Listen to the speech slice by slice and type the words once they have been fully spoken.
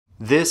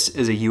This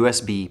is a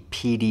USB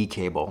PD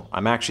cable.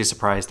 I'm actually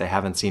surprised I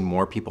haven't seen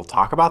more people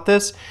talk about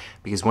this,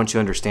 because once you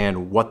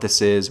understand what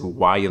this is,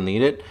 why you'll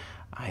need it,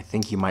 I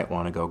think you might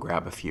want to go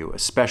grab a few,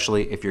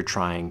 especially if you're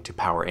trying to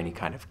power any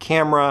kind of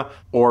camera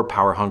or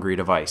power hungry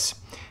device.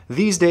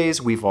 These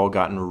days, we've all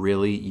gotten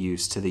really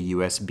used to the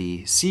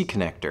USB-C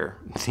connector.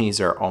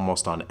 These are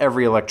almost on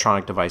every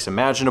electronic device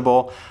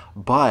imaginable,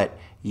 but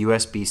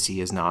USB-C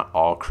is not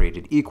all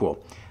created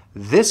equal.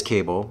 This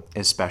cable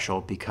is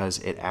special because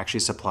it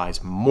actually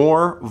supplies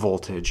more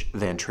voltage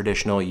than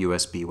traditional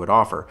USB would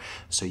offer.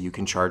 So you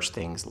can charge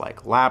things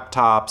like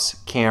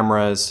laptops,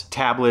 cameras,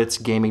 tablets,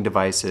 gaming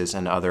devices,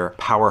 and other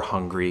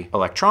power-hungry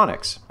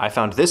electronics. I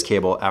found this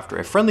cable after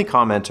a friendly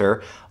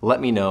commenter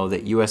let me know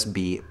that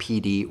USB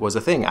PD was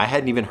a thing. I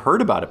hadn't even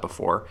heard about it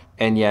before,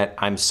 and yet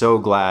I'm so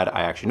glad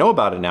I actually know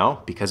about it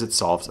now because it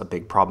solves a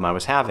big problem I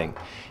was having.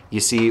 You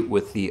see,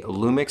 with the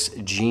Lumix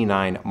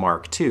G9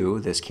 Mark II,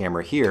 this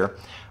camera here,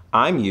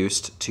 I'm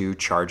used to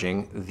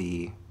charging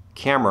the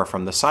camera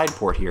from the side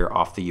port here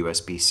off the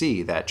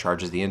USB-C that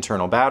charges the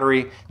internal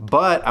battery,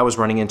 but I was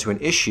running into an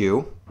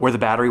issue where the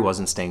battery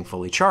wasn't staying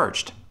fully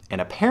charged.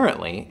 And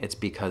apparently it's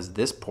because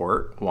this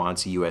port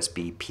wants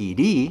USB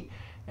PD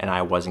and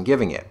I wasn't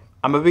giving it.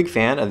 I'm a big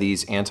fan of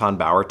these Anton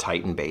Bauer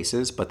Titan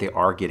bases, but they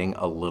are getting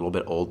a little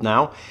bit old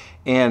now.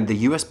 And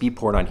the USB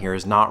port on here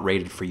is not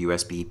rated for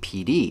USB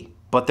PD,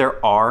 but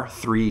there are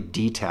 3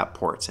 DTAP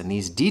ports, and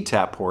these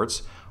DTAP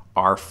ports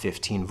are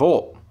 15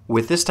 volt.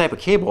 With this type of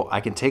cable, I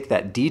can take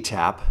that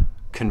DTAP,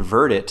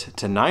 convert it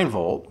to 9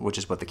 volt, which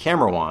is what the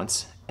camera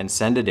wants, and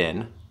send it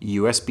in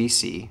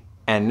USB-C,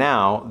 and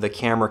now the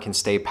camera can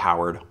stay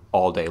powered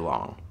all day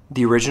long.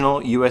 The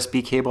original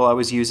USB cable I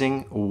was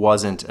using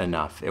wasn't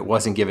enough. It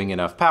wasn't giving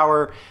enough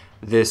power.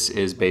 This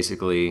is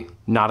basically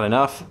not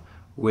enough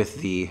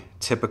with the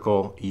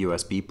typical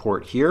USB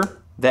port here.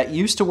 That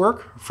used to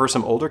work for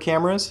some older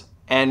cameras.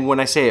 And when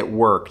I say it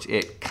worked,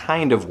 it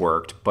kind of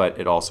worked, but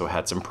it also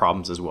had some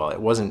problems as well.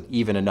 It wasn't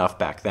even enough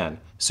back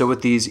then. So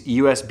with these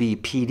USB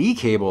PD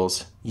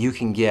cables, you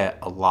can get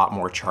a lot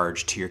more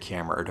charge to your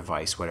camera or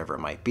device, whatever it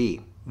might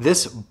be.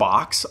 This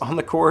box on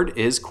the cord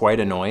is quite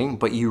annoying,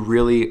 but you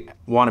really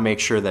want to make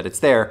sure that it's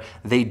there.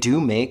 They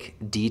do make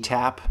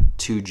DTAP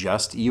to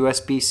just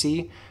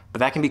USB-C, but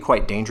that can be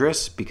quite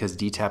dangerous because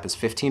DTAP is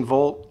 15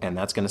 volt and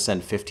that's going to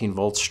send 15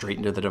 volts straight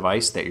into the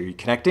device that you're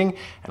connecting,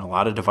 and a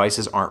lot of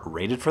devices aren't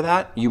rated for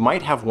that. You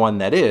might have one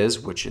that is,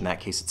 which in that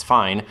case it's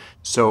fine.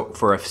 So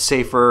for a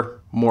safer,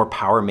 more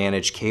power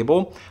managed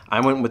cable, I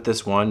went with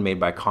this one made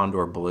by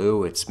Condor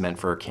Blue. It's meant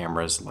for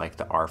cameras like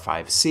the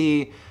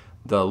R5C,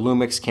 the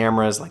Lumix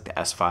cameras like the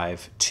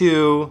S5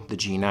 II, the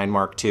G9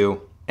 Mark II,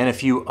 and a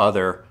few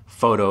other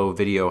photo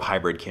video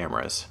hybrid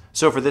cameras.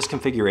 So for this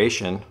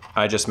configuration,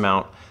 I just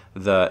mount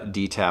the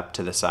DTAP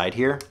to the side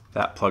here.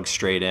 That plugs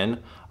straight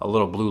in. A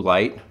little blue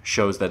light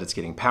shows that it's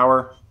getting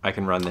power. I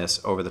can run this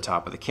over the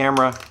top of the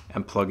camera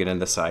and plug it in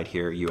the side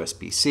here,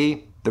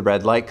 USB-C. The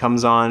red light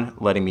comes on,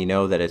 letting me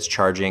know that it's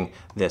charging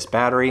this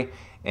battery.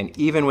 And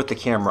even with the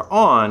camera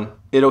on,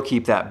 it'll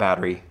keep that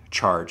battery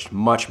charged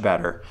much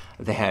better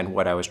than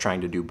what I was trying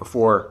to do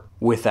before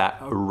with that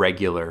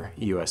regular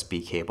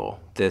USB cable.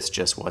 This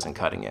just wasn't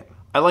cutting it.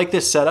 I like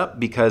this setup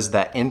because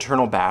that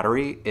internal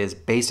battery is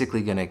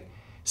basically gonna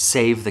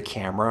save the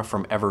camera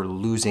from ever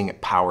losing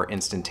power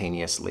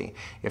instantaneously.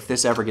 If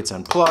this ever gets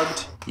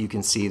unplugged, you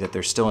can see that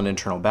there's still an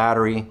internal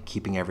battery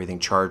keeping everything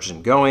charged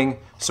and going,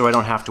 so I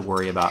don't have to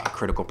worry about a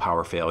critical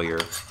power failure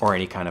or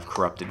any kind of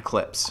corrupted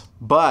clips.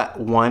 But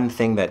one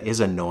thing that is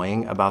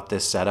annoying about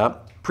this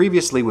setup,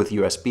 previously with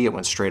USB it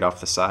went straight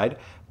off the side,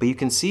 but you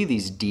can see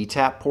these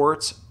DTAP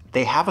ports,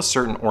 they have a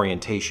certain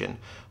orientation.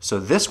 So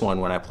this one,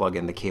 when I plug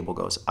in, the cable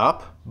goes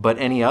up, but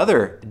any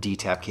other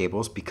DTAP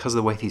cables, because of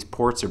the way these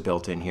ports are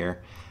built in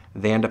here,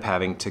 they end up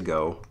having to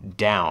go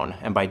down.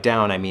 And by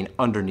down, I mean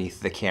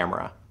underneath the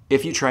camera.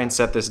 If you try and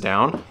set this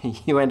down,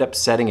 you end up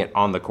setting it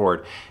on the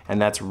cord,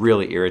 and that's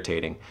really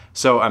irritating.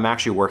 So I'm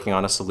actually working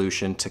on a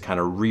solution to kind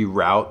of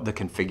reroute the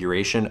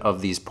configuration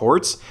of these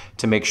ports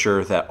to make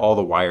sure that all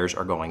the wires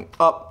are going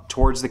up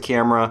towards the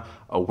camera,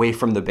 away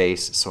from the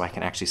base, so I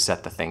can actually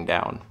set the thing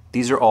down.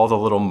 These are all the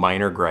little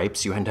minor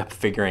gripes you end up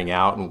figuring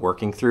out and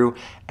working through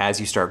as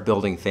you start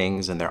building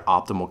things and their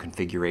optimal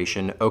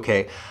configuration.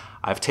 Okay,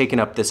 I've taken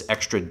up this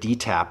extra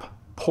DTAP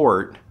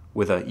port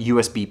with a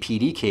USB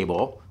PD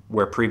cable,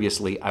 where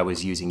previously I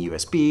was using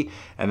USB,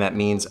 and that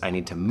means I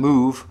need to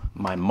move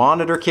my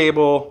monitor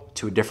cable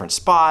to a different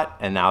spot,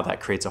 and now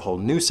that creates a whole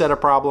new set of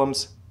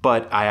problems.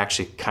 But I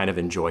actually kind of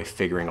enjoy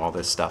figuring all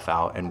this stuff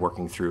out and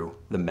working through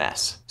the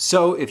mess.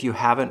 So if you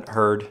haven't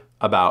heard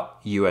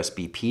about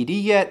USB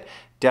PD yet,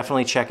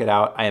 definitely check it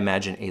out. I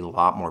imagine a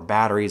lot more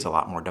batteries, a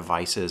lot more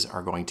devices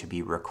are going to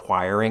be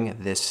requiring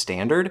this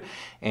standard,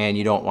 and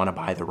you don't want to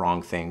buy the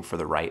wrong thing for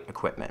the right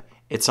equipment.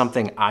 It's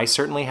something I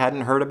certainly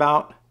hadn't heard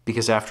about,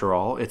 because after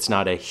all, it's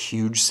not a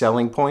huge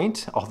selling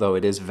point, although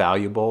it is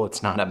valuable.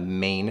 It's not a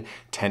main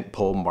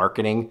tentpole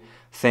marketing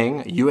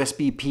thing,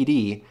 USB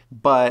PD,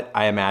 but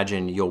I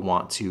imagine you'll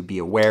want to be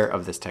aware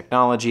of this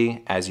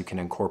technology as you can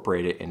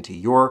incorporate it into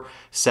your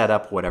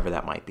setup, whatever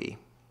that might be.